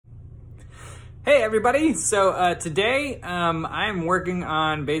Hey everybody! So today I'm working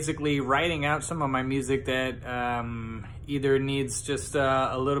on basically writing out some of my music that either needs just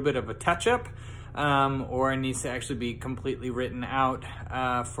a little bit of a touch-up or needs to actually be completely written out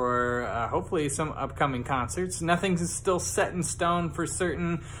for hopefully some upcoming concerts. Nothing's still set in stone for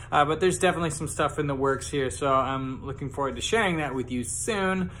certain, but there's definitely some stuff in the works here, so I'm looking forward to sharing that with you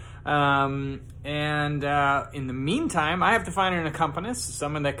soon. In the meantime, I have to find an accompanist,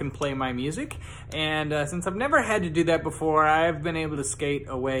 someone that can play my music. And since I've never had to do that before, I've been able to skate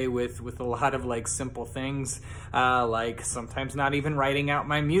away with a lot of like simple things, like sometimes not even writing out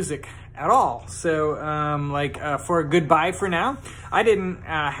my music at all. So for Goodbye For Now, I didn't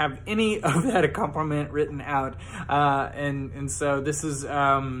have any of that accompaniment written out. And so this is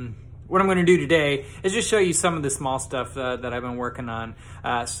what I'm going to do today is just show you some of the small stuff that I've been working on.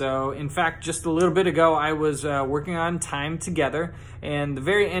 So in fact, just a little bit ago, I was working on Time Together, and the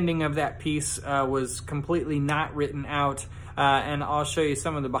very ending of that piece was completely not written out. And I'll show you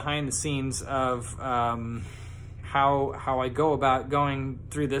some of the behind the scenes of how I go about going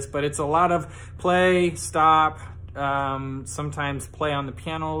through this, but it's a lot of play, stop, sometimes play on the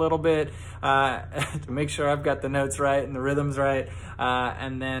piano a little bit to make sure I've got the notes right and the rhythms right,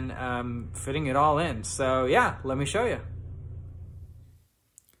 and then fitting it all in. So yeah, let me show you.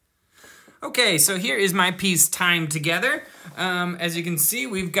 Okay, so here is my piece Time Together. As you can see,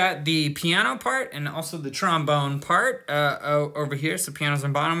 we've got the piano part and also the trombone part over here. So piano's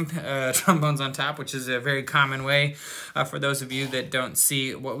on bottom, trombone's on top, which is a very common way for those of you that don't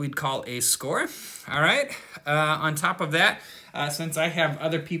see what we'd call a score. All right, on top of that, since I have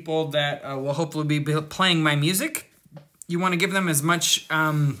other people that will hopefully be playing my music, you want to give them as much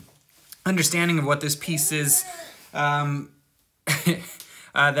understanding of what this piece is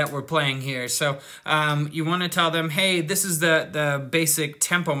that we're playing here. So you want to tell them, hey, this is the basic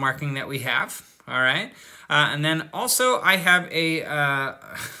tempo marking that we have, all right? And then also I have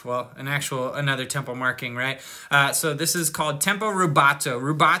another tempo marking, right? So this is called tempo rubato.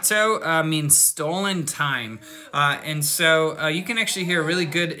 Rubato means stolen time. And so you can actually hear a really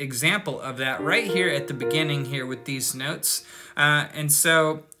good example of that right here at the beginning here with these notes.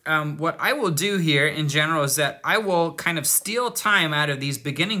 What I will do here in general is that I will kind of steal time out of these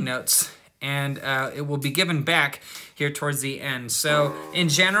beginning notes, and it will be given back here towards the end. So in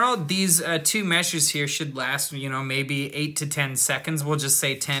general, these two measures here should last, maybe 8 to 10 seconds. We'll just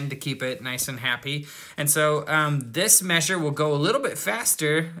say 10 to keep it nice and happy. And so this measure will go a little bit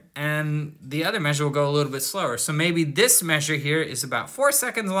faster, and the other measure will go a little bit slower. So maybe this measure here is about 4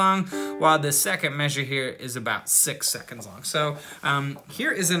 seconds long, while the second measure here is about 6 seconds long. So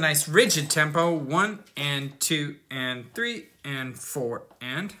here is a nice rigid tempo, 1 and 2 and 3 and 4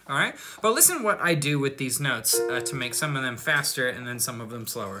 and, all right? But listen to what I do with these notes to make some of them faster and then some of them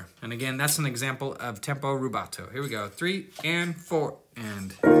slower. And again, that's an example of tempo rubato. Here we go, 3 and 4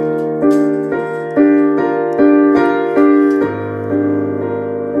 and.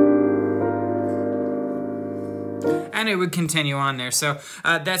 And it would continue on there. So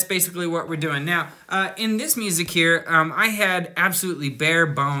that's basically what we're doing. Now, in this music here, I had absolutely bare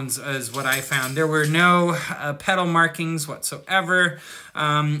bones as what I found. There were no pedal markings whatsoever,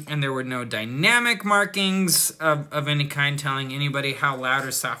 and there were no dynamic markings of any kind telling anybody how loud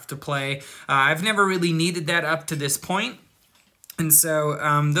or soft to play. I've never really needed that up to this point. And so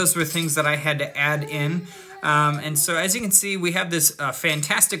those were things that I had to add in. And so as you can see, we have this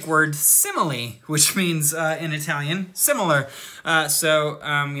fantastic word, simile, which means in Italian, similar.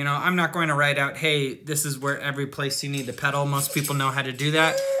 I'm not going to write out, hey, this is where every place you need the pedal. Most people know how to do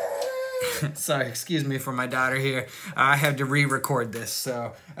that. Sorry, excuse me for my daughter here. I had to re-record this,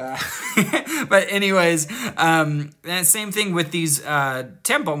 so. But anyways, same thing with these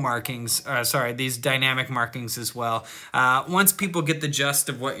tempo markings, these dynamic markings as well. Once people get the gist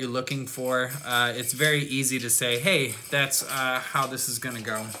of what you're looking for, it's very easy to say, hey, that's how this is gonna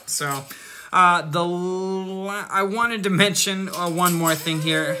go. So I wanted to mention one more thing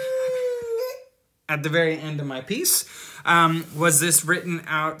here at the very end of my piece. Was this written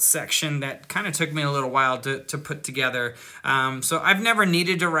out section that kind of took me a little while to put together. So I've never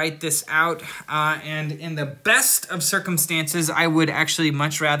needed to write this out, and in the best of circumstances, I would actually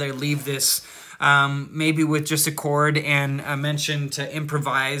much rather leave this maybe with just a chord and a mention to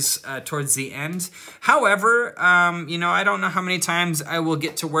improvise towards the end. However, I don't know how many times I will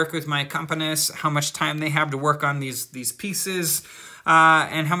get to work with my accompanists, how much time they have to work on these pieces,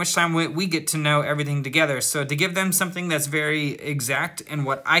 and how much time we get to know everything together. So to give them something that's very exact and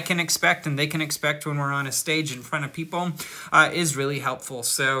what I can expect and they can expect when we're on a stage in front of people is really helpful.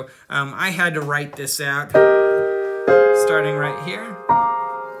 So I had to write this out starting right here.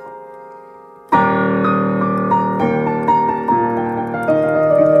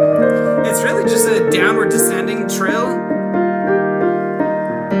 downward descending trill.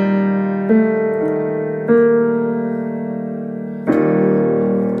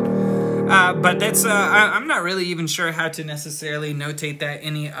 But that's, I'm not really even sure how to necessarily notate that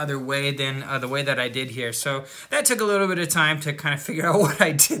any other way than the way that I did here. So that took a little bit of time to kind of figure out what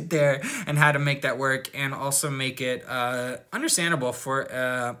I did there and how to make that work, and also make it understandable for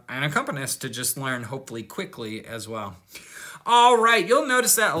an accompanist to just learn, hopefully quickly as well. All right, you'll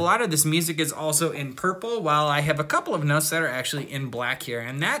notice that a lot of this music is also in purple, while I have a couple of notes that are actually in black here,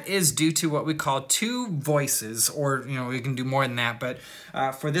 and that is due to what we call two voices, or, you know, we can do more than that, but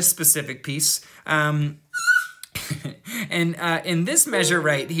for this specific piece, and in this measure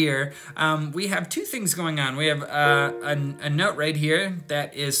right here, we have two things going on. We have a note right here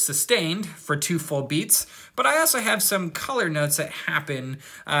that is sustained for 2 full beats, but I also have some color notes that happen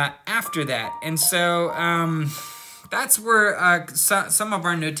after that, and so that's where some of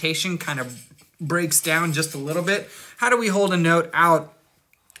our notation kind of breaks down just a little bit. How do we hold a note out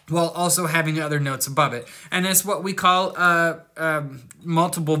while also having other notes above it? And that's what we call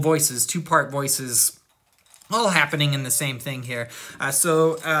multiple voices, 2-part voices, all happening in the same thing here.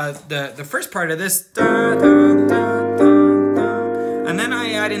 So the first part of this, da, da, da, da, da, and then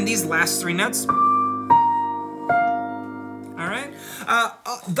I add in these last 3 notes.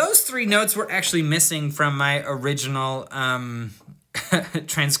 Those 3 notes were actually missing from my original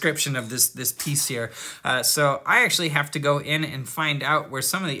transcription of this piece here. So I actually have to go in and find out where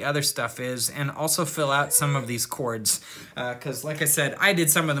some of the other stuff is, and also fill out some of these chords. Because like I said, I did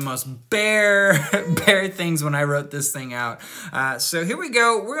some of the most bare things when I wrote this thing out. So here we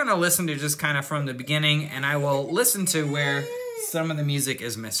go. We're going to listen to just kind of from the beginning, and I will listen to where some of the music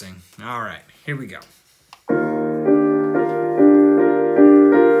is missing. All right, here we go.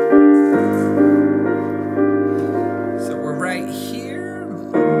 Right here. Okay.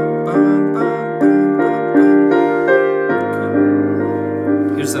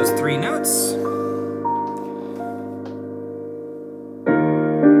 Here's those 3 notes.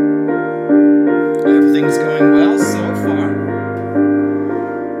 Everything's going well so far.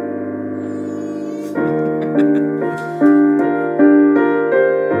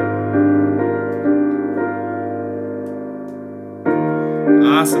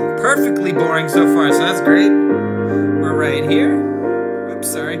 Awesome. Perfectly boring so far, so that's great. We're right here.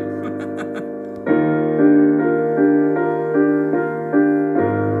 Oops, sorry. All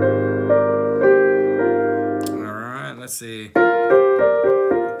right, let's see.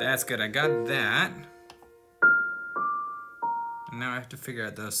 That's good. I got that. And now I have to figure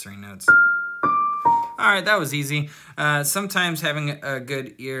out those 3 notes. All right, that was easy. Sometimes having a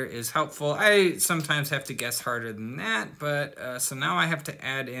good ear is helpful. I sometimes have to guess harder than that, but so now I have to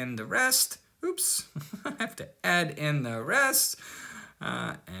add in the rest. Oops, I have to add in the rest.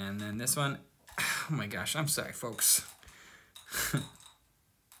 And then this one. Oh my gosh, I'm sorry, folks.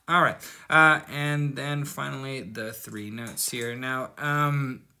 All right, and then finally the 3 notes here. Now,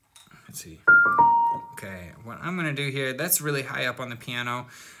 let's see. Okay, what I'm gonna do here, that's really high up on the piano.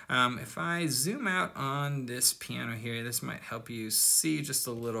 If I zoom out on this piano here, this might help you see just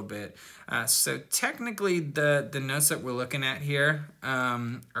a little bit. So technically the notes that we're looking at here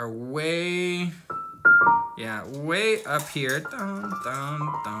are way up here. Dum,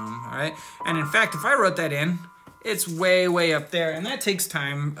 dum, dum, all right? And in fact, if I wrote that in, it's way up there, and that takes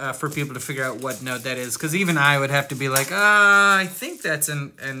time for people to figure out what note that is, because even I would have to be like, I think that's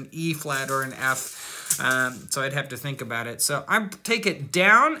an E flat or an F. So I'd have to think about it. So I take it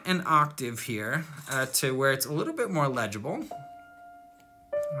down an octave here to where it's a little bit more legible.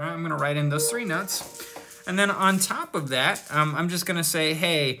 All right, I'm gonna write in those 3 notes. And then on top of that, I'm just gonna say,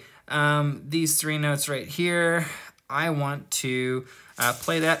 hey, these 3 notes right here, I want to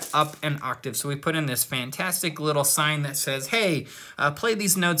play that up an octave. So we put in this fantastic little sign that says, hey, play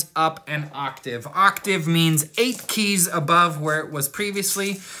these notes up an octave. Octave means 8 keys above where it was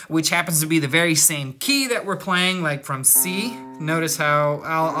previously, which happens to be the very same key that we're playing, like from C. Notice how,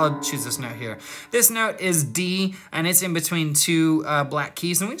 I'll choose this note here. This note is D, and it's in between 2 black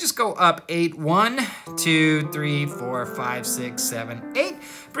keys, and we just go up 8. 1, 2, 3, 4, 5, 6, 7, 8.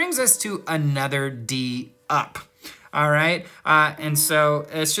 Brings us to another D up. All right, and so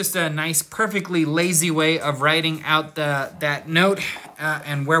it's just a nice, perfectly lazy way of writing out that note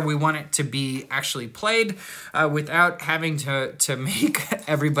and where we want it to be actually played without having to make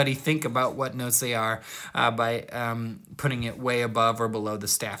everybody think about what notes they are by putting it way above or below the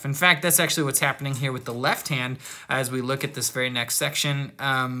staff. In fact, that's actually what's happening here with the left hand as we look at this very next section.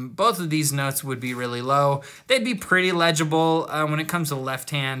 Both of these notes would be really low. They'd be pretty legible. When it comes to left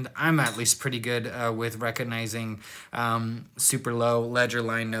hand, I'm at least pretty good with recognizing super low ledger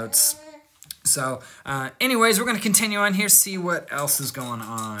line notes. So anyways, we're going to continue on here, see what else is going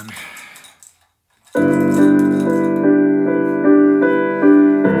on.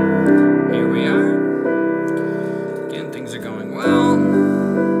 Here we are. Again, things are going well.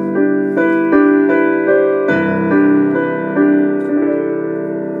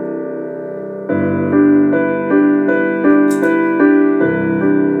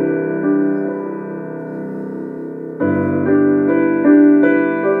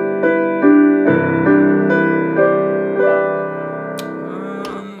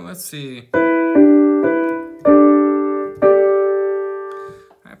 Let's see. I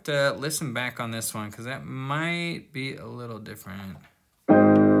have to listen back on this one because that might be a little different.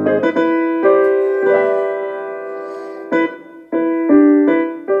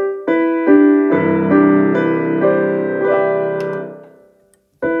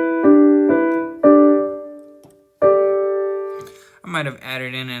 I might have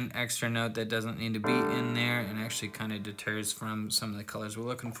added in an extra note that doesn't need to be in there and actually kind of deters from some of the colors we're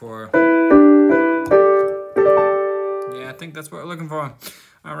looking for. Yeah, I think that's what we're looking for.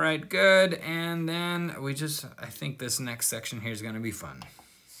 All right, good. And then I think this next section here is going to be fun.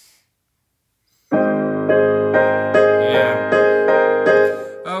 Yeah.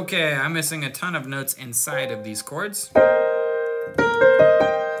 Okay, I'm missing a ton of notes inside of these chords.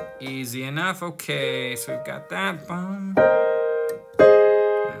 Easy enough. Okay, so we've got that. Boom.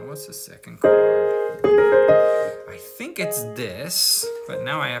 What's the second chord? I think it's this, but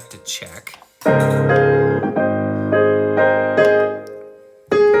now I have to check.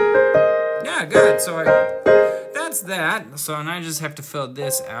 Yeah, good. So that's that. So now I just have to fill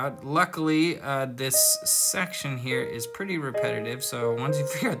this out. Luckily, this section here is pretty repetitive. So once you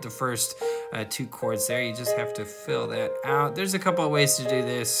figure out the first two chords there, you just have to fill that out. There's a couple of ways to do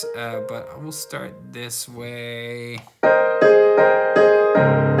this, but I will start this way.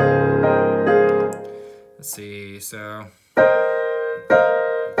 Let's see, so.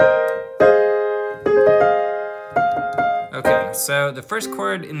 Okay, so the first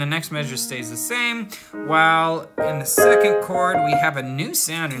chord in the next measure stays the same, while in the second chord we have a new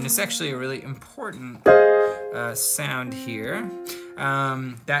sound, and it's actually a really important sound here.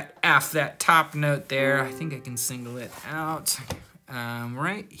 That F, that top note there, I think I can single it out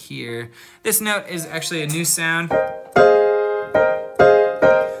right here. This note is actually a new sound.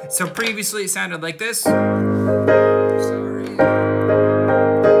 So previously it sounded like this. Sorry.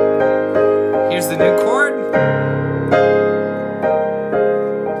 Here's the new chord.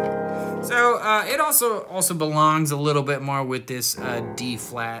 So it also belongs a little bit more with this D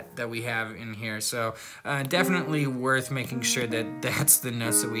flat that we have in here. So definitely worth making sure that that's the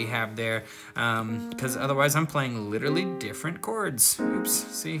notes that we have there, because otherwise I'm playing literally different chords. Oops.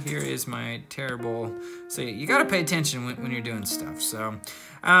 See, here is my terrible. So you got to pay attention when you're doing stuff. So.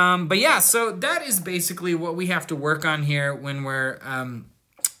 But yeah, so that is basically what we have to work on here when we're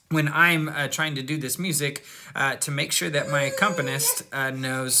when I'm trying to do this music to make sure that my accompanist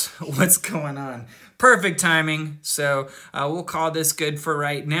knows what's going on. Perfect timing. So we'll call this good for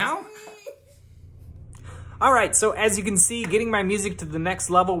right now. All right, so as you can see, getting my music to the next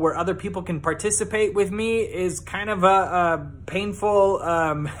level where other people can participate with me is kind of a painful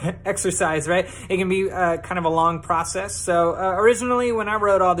exercise, right? It can be kind of a long process. So originally when I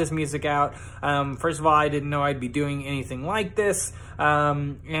wrote all this music out, first of all, I didn't know I'd be doing anything like this.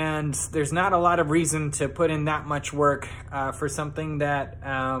 And there's not a lot of reason to put in that much work for something that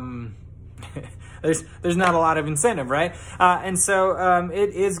there's not a lot of incentive, right? And so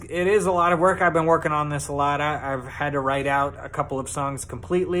it is a lot of work. I've been working on this a lot. I've had to write out a couple of songs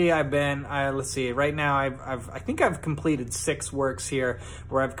completely. I've been let's see, right now I think I've completed 6 works here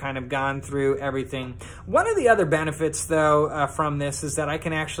where I've kind of gone through everything. One of the other benefits though from this is that I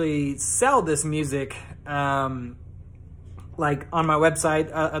can actually sell this music like on my website.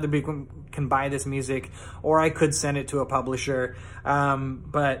 Other people can buy this music, or I could send it to a publisher,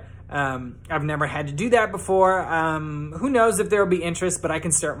 but I've never had to do that before. Who knows if there will be interest, but I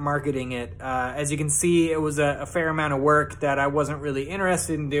can start marketing it. As you can see, it was a fair amount of work that I wasn't really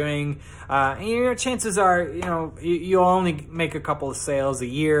interested in doing. And, you know, chances are, you know, you'll only make a couple of sales a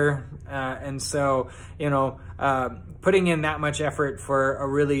year. And so, you know, putting in that much effort for a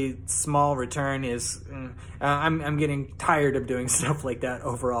really small return is, I'm getting tired of doing stuff like that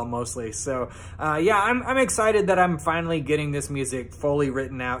overall mostly. So yeah, I'm excited that I'm finally getting this music fully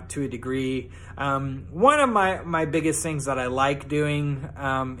written out to a degree. One of my biggest things that I like doing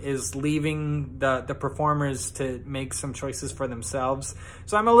is leaving the performers to make some choices for themselves.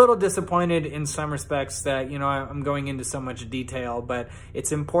 So I'm a little disappointed in some respects that, you know, I'm going into so much detail, but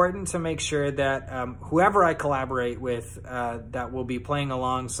it's important to make sure that whoever I collaborate with that will be playing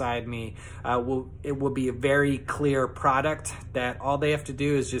alongside me, it will be a very clear product that all they have to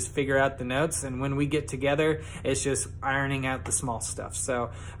do is just figure out the notes, and when we get together, it's just ironing out the small stuff.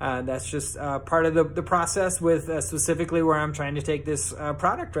 So that's just part of the process with specifically where I'm trying to take this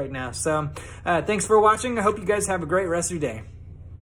product right now. So thanks for watching. I hope you guys have a great rest of your day.